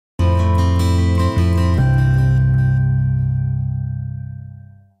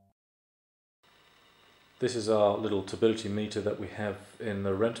This is our little turbidity meter that we have in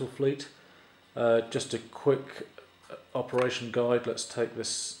the rental fleet. Just a quick operation guide. Let's take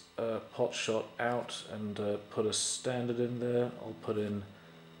this pot shot out and put a standard in there. I'll put in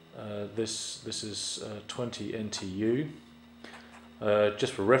this is 20 NTU.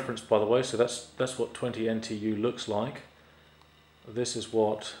 Just for reference, by the way, so that's what 20 NTU looks like. This is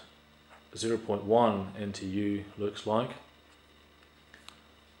what 0.1 NTU looks like.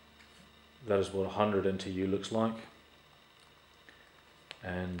 That is what 100 NTU looks like.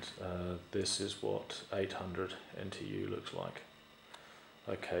 And this is what 800 NTU looks like.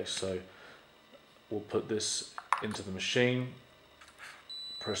 Okay, so we'll put this into the machine,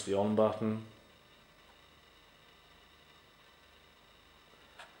 press the on button.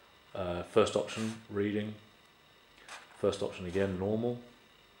 First option, reading. First option again, normal.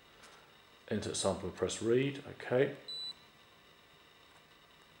 Insert sample and press read, okay.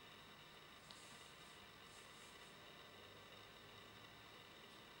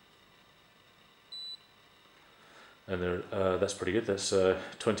 And there, that's pretty good. That's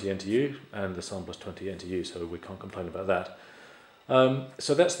 20 NTU, and the sample is 20 NTU, so we can't complain about that.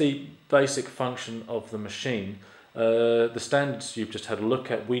 So that's the basic function of the machine. The standards you've just had a look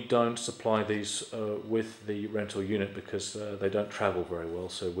at, we don't supply these with the rental unit because they don't travel very well,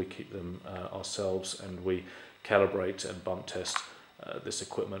 so we keep them ourselves, and we calibrate and bump test this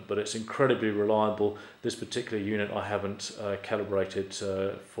equipment, but it's incredibly reliable. This particular unit I haven't calibrated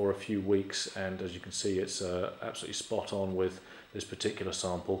for a few weeks, and as you can see, it's absolutely spot on with this particular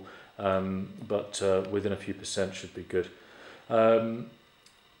sample, but within a few percent should be good.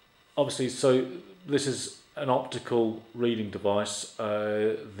 Obviously, so this is an optical reading device.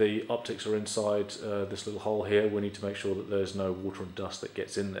 The optics are inside this little hole here. We need to make sure that there's no water and dust that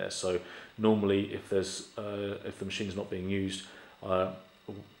gets in there. So normally, if the machine is not being used,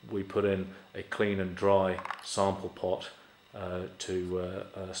 we put in a clean and dry sample pot to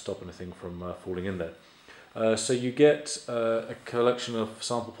stop anything from falling in there. So you get a collection of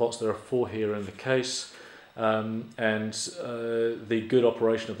sample pots. There are 4 here in the case, and the good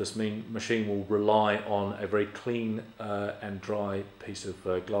operation of this machine will rely on a very clean and dry piece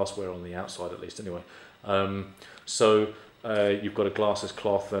of glassware on the outside, at least anyway. So you've got a glasses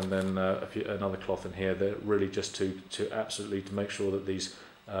cloth and then another cloth in here. They're really just to absolutely to make sure that these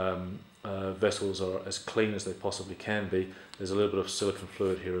vessels are as clean as they possibly can be. There's a little bit of silicone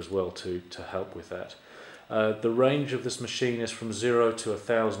fluid here as well to help with that. The range of this machine is from 0 to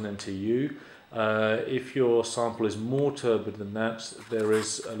 1000 NTU. If your sample is more turbid than that, there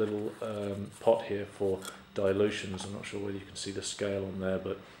is a little pot here for dilutions. I'm not sure whether you can see the scale on there,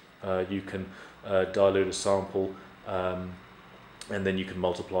 but you can dilute a sample and then you can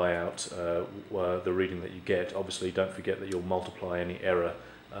multiply out the reading that you get. Obviously, don't forget that you'll multiply any error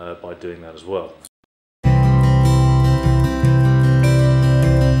by doing that as well.